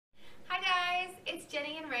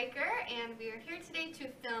and we are here today to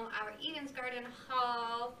film our Eden's Garden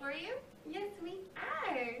haul for you. Yes, we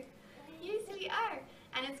are. Yes, we are.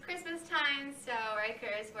 And it's Christmas time, so Ryker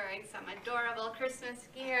is wearing some adorable Christmas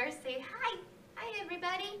gear. Say hi. Hi,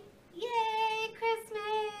 everybody. Yay,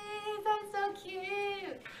 Christmas. That's so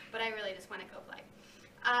cute. But I really just want to go play.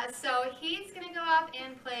 So he's going to go off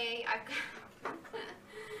and play.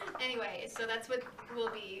 Anyway, so that's what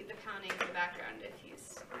will be the pounding in the background if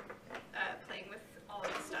he's playing with all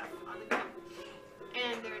of the stuff on the ground.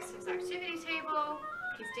 And there's his activity table.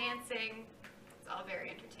 He's dancing. It's all very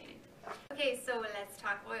entertaining. Okay, so let's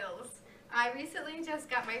talk oils. I recently just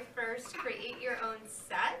got my first create your own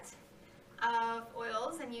set of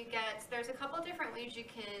oils, and there's a couple different ways you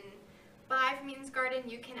can buy from Eden's Garden.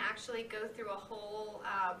 You can actually go through a whole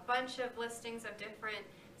bunch of listings of different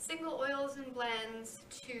single oils and blends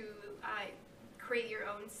to create your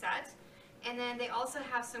own set. And then they also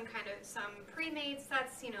have some pre-made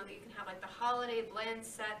sets, you know, that you can have like the holiday blend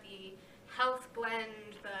set, the health blend,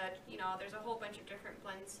 there's a whole bunch of different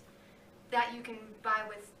blends that you can buy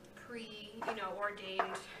with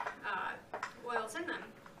ordained oils in them.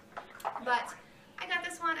 But I got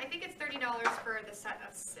this one. I think it's $30 for the set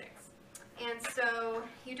of 6. And so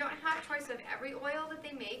you don't have choice of every oil that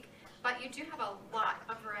they make, but you do have a lot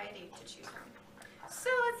of variety to choose from. So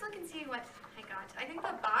let's look and see what I got. I think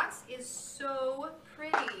the box is so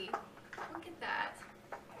pretty. Look at that.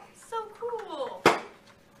 So cool.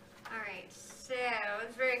 Alright, so I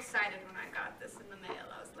was very excited when I got this in the mail.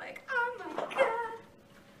 I was like, oh my god.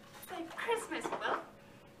 It's like Christmas. Well,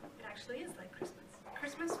 it actually is like Christmas.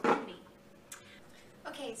 Christmas for me.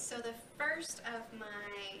 Okay, so the first of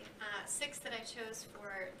my 6 that I chose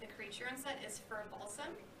for the Create Your Own set is Fir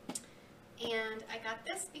Balsam. And I got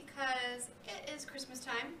this because it is Christmas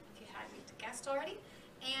time, if you hadn't guessed already,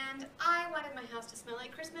 and I wanted my house to smell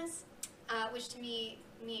like Christmas, which to me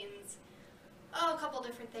means a couple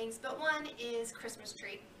different things, but one is Christmas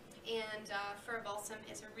tree, and Fir Balsam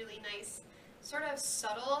is a really nice, sort of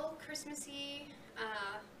subtle Christmassy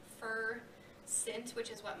fir scent, which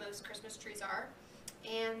is what most Christmas trees are.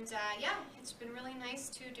 And yeah, it's been really nice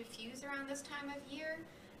to diffuse around this time of year.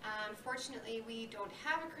 Unfortunately, we don't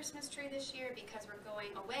have a Christmas tree this year because we're going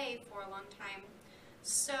away for a long time,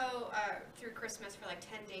 so through Christmas for like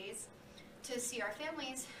 10 days to see our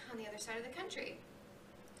families on the other side of the country.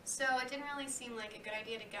 So it didn't really seem like a good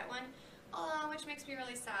idea to get one, which makes me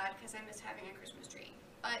really sad because I miss having a Christmas tree.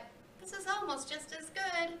 But this is almost just as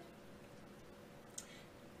good.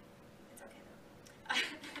 It's okay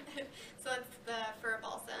though. So it's the Fir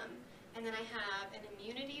Balsam, and then I have an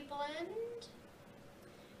Immunity blend.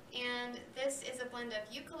 And this is a blend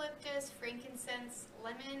of eucalyptus, frankincense,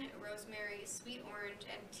 lemon, rosemary, sweet orange,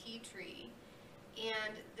 and tea tree.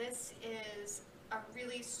 And this is a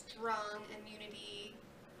really strong immunity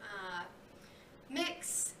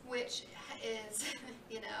mix, which is,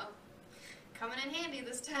 coming in handy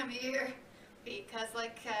this time of year. Because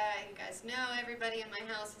like you guys know, everybody in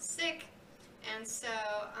my house is sick. And so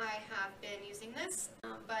I have been using this,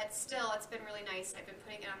 but still it's been really nice. I've been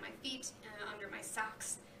putting it on my feet and under my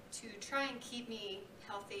socks to try and keep me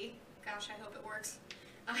healthy. Gosh, I hope it works,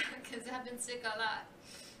 because I've been sick a lot.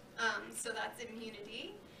 So that's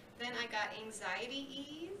Immunity. Then I got Anxiety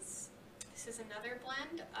Ease. This is another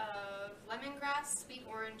blend of lemongrass, sweet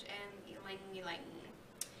orange, and ylang-ylang.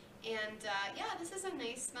 And yeah, this is a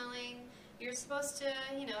nice smelling. You're supposed to,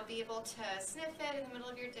 be able to sniff it in the middle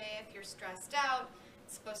of your day if you're stressed out.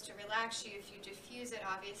 It's supposed to relax you. If you diffuse it,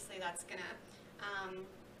 obviously that's gonna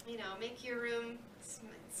make your room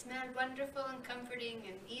smell wonderful and comforting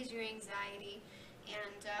and ease your anxiety.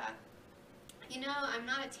 And, I'm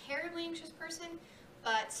not a terribly anxious person,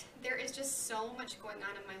 but there is just so much going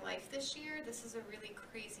on in my life this year. This is a really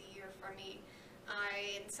crazy year for me.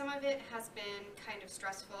 And some of it has been kind of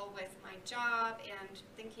stressful with my job and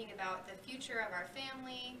thinking about the future of our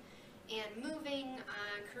family and moving,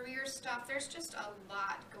 career stuff. There's just a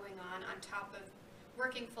lot going on top of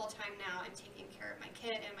working full-time now and taking care of my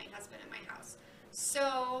kid and my husband and my house.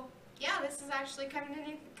 So yeah, this is actually coming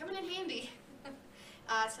in handy.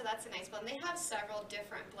 So that's a nice blend. They have several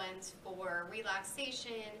different blends for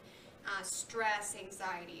relaxation, stress,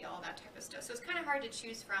 anxiety, all that type of stuff. So it's kind of hard to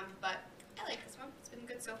choose from, but I like this one. It's been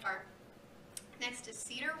good so far. Next is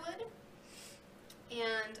Cedarwood,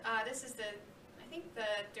 and this is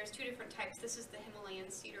there's 2 different types. This is the Himalayan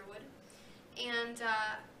cedarwood, and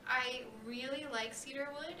I really like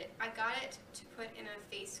cedarwood. I got it to put in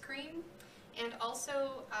a face cream, and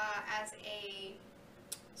also as a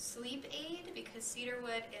sleep aid, because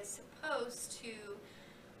cedarwood is supposed to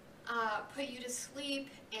put you to sleep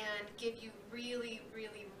and give you really,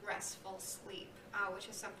 really restful sleep, which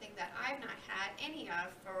is something that I've not had any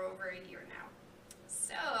of for over a year now.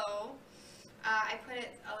 So I put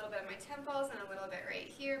it a little bit on my temples and a little bit right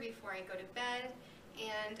here before I go to bed.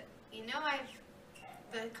 And you know,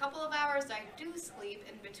 the couple of hours I do sleep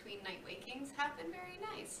in between night wakings have been very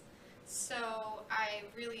nice. So I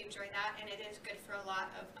really enjoy that, and it is good for a lot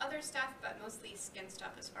of other stuff, but mostly skin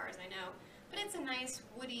stuff as far as I know. But it's a nice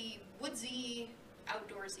woodsy,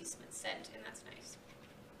 outdoorsy scent, and that's nice.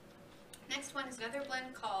 Next one is another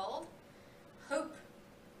blend called Hope.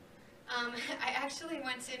 I actually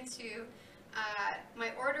went into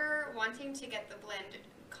my order wanting to get the blend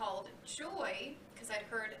called Joy, because I'd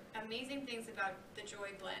heard amazing things about the Joy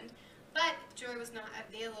blend, but Joy was not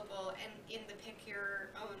available in the Pick Your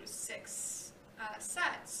Own 6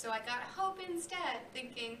 set. So I got Hope instead,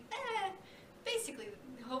 thinking, basically,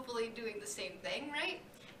 hopefully doing the same thing, right?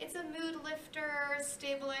 It's a mood lifter,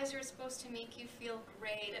 stabilizer, is supposed to make you feel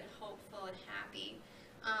great and hopeful and happy,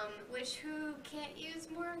 which who can't use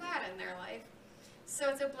more of that in their life? So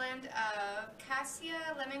it's a blend of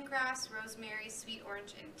cassia, lemongrass, rosemary, sweet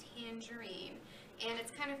orange, and tangerine. And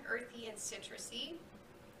it's kind of earthy and citrusy.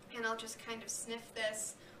 And I'll just kind of sniff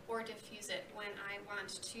this or diffuse it when I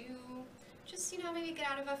want to just, you know, maybe get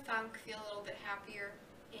out of a funk, feel a little bit happier.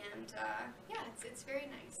 And yeah, it's very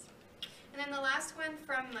nice. And then the last one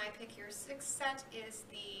from my Pick Your 6 set is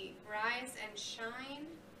the Rise and Shine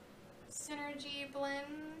Synergy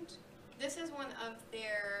Blend. This is one of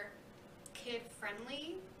their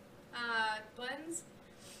kid-friendly blends,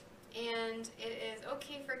 and it is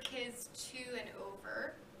okay for kids 2 and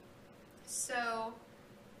over. So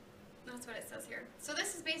that's what it says here. So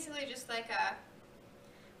this is basically just like a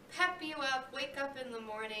pep you up, wake up in the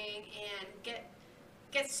morning, and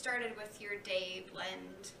get started with your day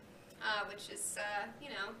blend, which is, you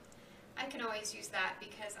know, I can always use that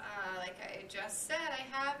because, like I just said, I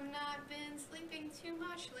have not been sleeping too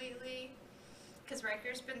much lately because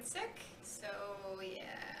Ryker's been sick, so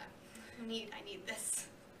yeah, I need this.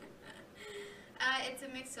 It's a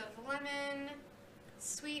mix of lemon,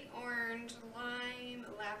 sweet orange, lime,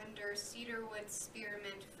 lavender, cedarwood,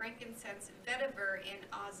 spearmint, frankincense, vetiver, and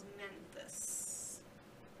osmanthus.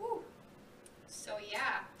 Woo! So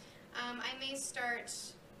yeah, I may start,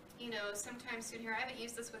 you know, sometime soon here. I haven't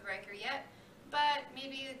used this with Ryker yet, but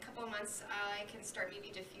maybe a couple months I can start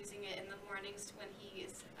maybe diffusing it in the mornings when he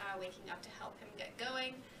is waking up to help him get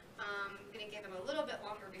going. I'm going to give him a little bit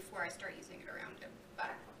longer before I start using it around him,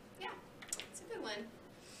 but yeah, it's a good one.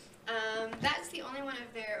 That's the only one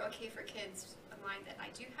of their Okay for Kids line that I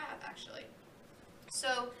do have, actually.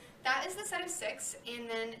 So that is the set of 6, and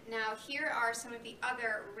then now here are some of the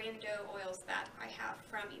other rando oils that I have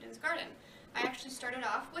from Eden's Garden. I actually started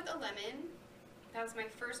off with a lemon. That was my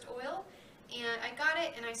first oil, and I got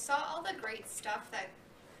it, and I saw all the great stuff that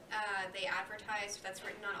they advertised that's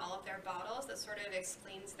written on all of their bottles that sort of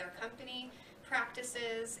explains their company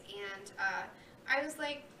practices, and I was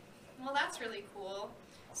like, well, that's really cool.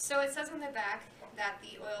 So it says on the back that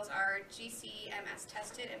the oils are GCMS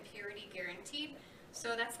tested and purity guaranteed.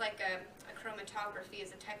 So that's like a chromatography,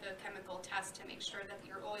 is a type of chemical test to make sure that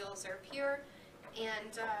your oils are pure.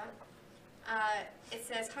 And it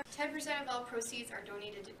says 10% of all proceeds are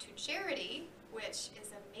donated to charity, which is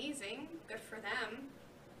amazing, good for them.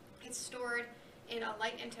 It's stored in a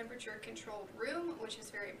light and temperature controlled room, which is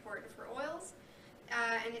very important for oils.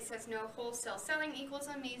 And it says no wholesale selling equals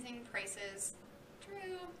amazing prices.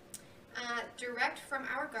 True. Direct from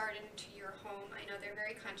our garden to your home. I know they're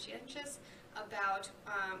very conscientious about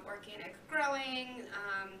organic growing,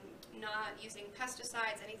 not using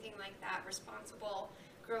pesticides, anything like that, responsible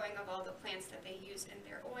growing of all the plants that they use in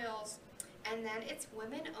their oils. And then it's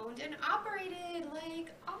women owned and operated,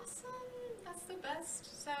 like, awesome, that's the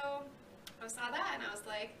best. So I saw that and I was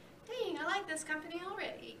like, dang, I like this company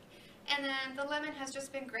already. And then the lemon has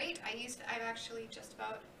just been great. I'm actually just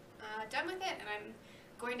about done with it, and I'm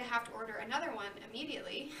going to have to order another one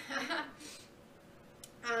immediately.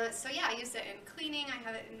 So yeah, I used it in cleaning. I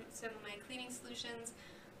have it in some of my cleaning solutions.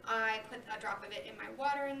 I put a drop of it in my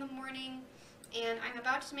water in the morning, and I'm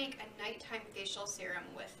about to make a nighttime facial serum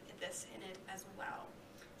with this in it as well.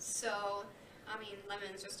 So, I mean,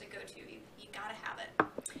 lemon's just a go-to. You gotta have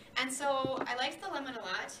it. And so I liked the lemon a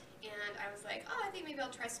lot, and I was like, oh, I think maybe I'll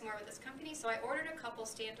try some more with this company. So I ordered a couple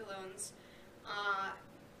standalones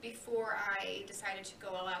before I decided to go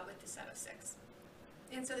all out with the set of 6.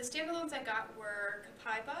 And so the standalones I got were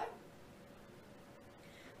Copaiba.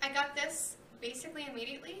 I got this basically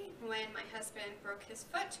immediately when my husband broke his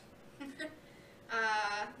foot,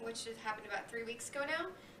 which had happened about 3 weeks ago now,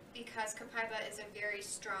 because Copaiba is a very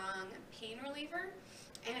strong pain reliever.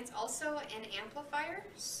 And it's also an amplifier,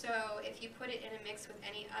 so if you put it in a mix with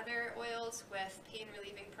any other oils with pain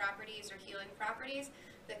relieving properties or healing properties,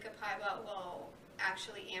 the copaiba will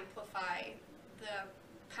actually amplify the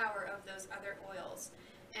power of those other oils.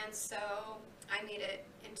 And so I made it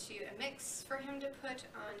into a mix for him to put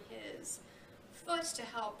on his foot to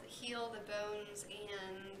help heal the bones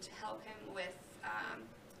and help him with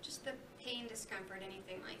just the pain, discomfort,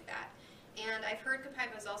 anything like that. And I've heard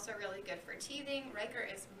copaiba is also really good for teething. Ryker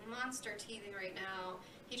is monster teething right now.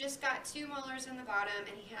 He just got 2 molars in the bottom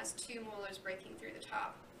and he has 2 molars breaking through the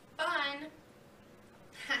top. Fun!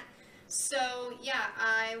 So yeah,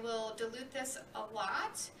 I will dilute this a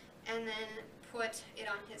lot and then put it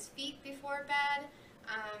on his feet before bed.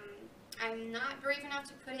 I'm not brave enough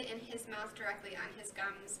to put it in his mouth directly on his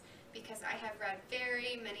gums because I have read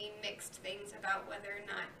very many mixed things about whether or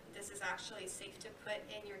not this is actually safe to put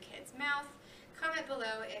in your kid's mouth. Comment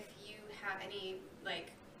below if you have any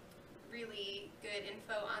really good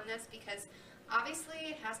info on this, because obviously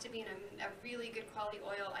it has to be in a really good quality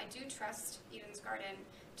oil. I do trust Eden's Garden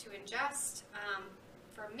to ingest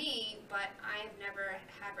for me, but I've never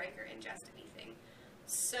had Ryker ingest anything.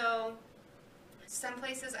 So some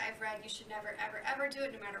places I've read you should never ever ever do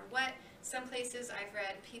it no matter what. Some places I've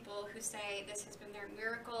read people who say this has been their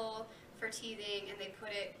miracle for teething and they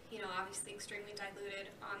put it, obviously extremely diluted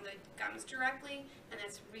on the gums directly, and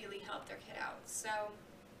that's really helped their kid out. So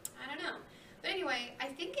I don't know. But anyway, I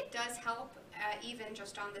think it does help even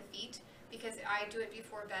just on the feet, because I do it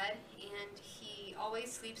before bed and he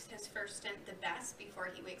always sleeps his first stint the best before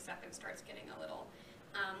he wakes up and starts getting a little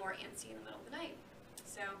more antsy in the middle of the night.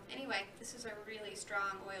 So anyway, this is a really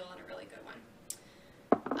strong oil and a really good one.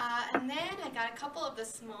 And then I got a couple of the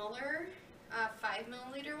smaller 5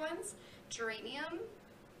 milliliter ones. Geranium.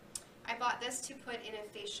 I bought this to put in a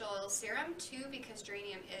facial serum too, because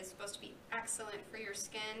geranium is supposed to be excellent for your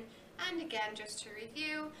skin. And again, just to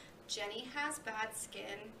review, Jenny has bad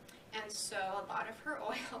skin, and so a lot of her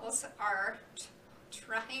oils are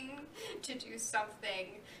trying to do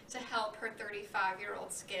something to help her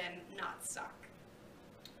 35-year-old skin not suck.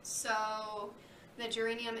 So the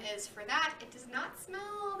geranium is for that. It does not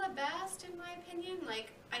smell the best in my opinion.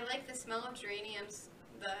 I like the smell of geraniums,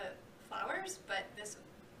 the flowers, but this,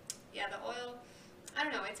 yeah, the oil, I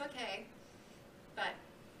don't know, it's okay. But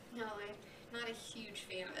no, I'm not a huge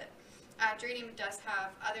fan of it. Geranium does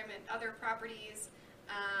have other properties,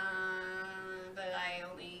 but I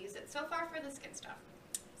only use it so far for the skin stuff.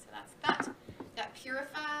 So that's that. Got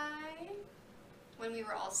Purify. When we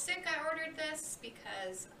were all sick, I ordered this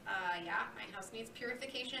because, yeah, my house needs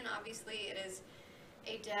purification. Obviously, it is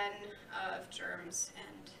a den of germs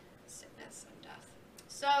and sickness and death.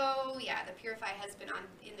 So, yeah, the Purify has been on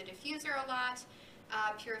in the diffuser a lot.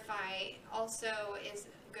 Purify also is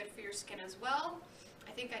good for your skin as well.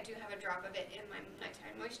 I think I do have a drop of it in my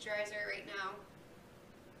nighttime moisturizer right now.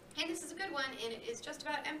 And this is a good one, and it is just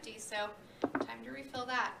about empty, so time to refill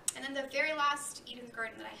that. And then the very last Eden's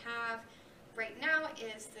Garden that I have right now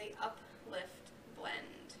is the Uplift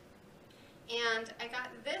Blend. And I got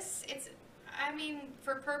this. It's, I mean,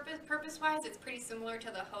 for purpose-wise, it's pretty similar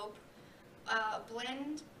to the Hope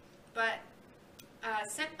blend, but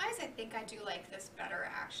scent-wise, I think I do like this better,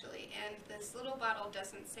 actually. And this little bottle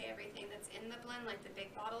doesn't say everything that's in the blend like the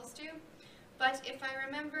big bottles do. But if I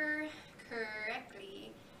remember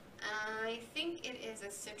correctly, I think it is a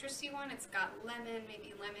citrusy one. It's got lemon,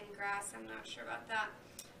 maybe lemongrass. I'm not sure about that.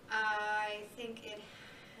 I think it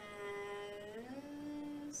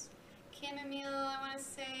has chamomile, I want to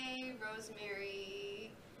say,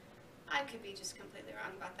 rosemary. I could be just completely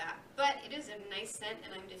wrong about that. But it is a nice scent,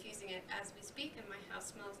 and I'm diffusing it as we speak, and my house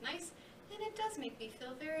smells nice. And it does make me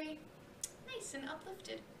feel very nice and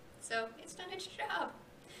uplifted. So it's done its job.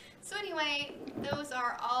 So anyway, those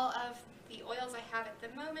are all of the oils I have at the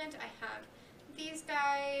moment. I have these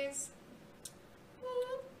guys.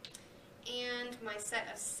 And my set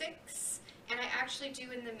of 6, and I actually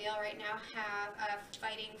do in the mail right now have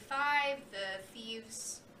Fighting 5, the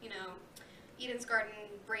Thieves, Eden's Garden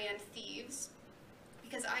brand Thieves,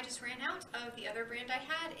 because I just ran out of the other brand I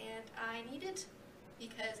had, and I need it,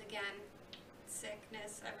 because again,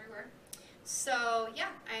 sickness everywhere. So yeah,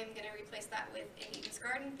 I'm going to replace that with Eden's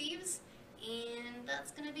Garden Thieves, and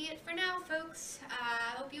that's going to be it for now, folks.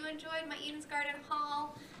 I hope you enjoyed my Eden's Garden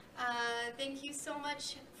haul. Thank you so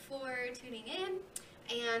much for tuning in,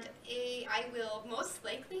 and I will most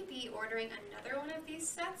likely be ordering another one of these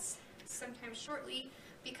sets sometime shortly,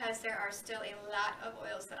 because there are still a lot of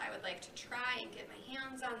oils that I would like to try and get my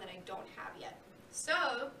hands on that I don't have yet.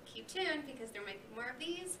 So keep tuned, because there might be more of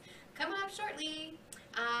these coming up shortly.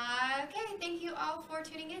 Okay, thank you all for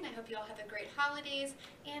tuning in. I hope you all have a great holidays,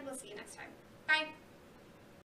 and we'll see you next time. Bye!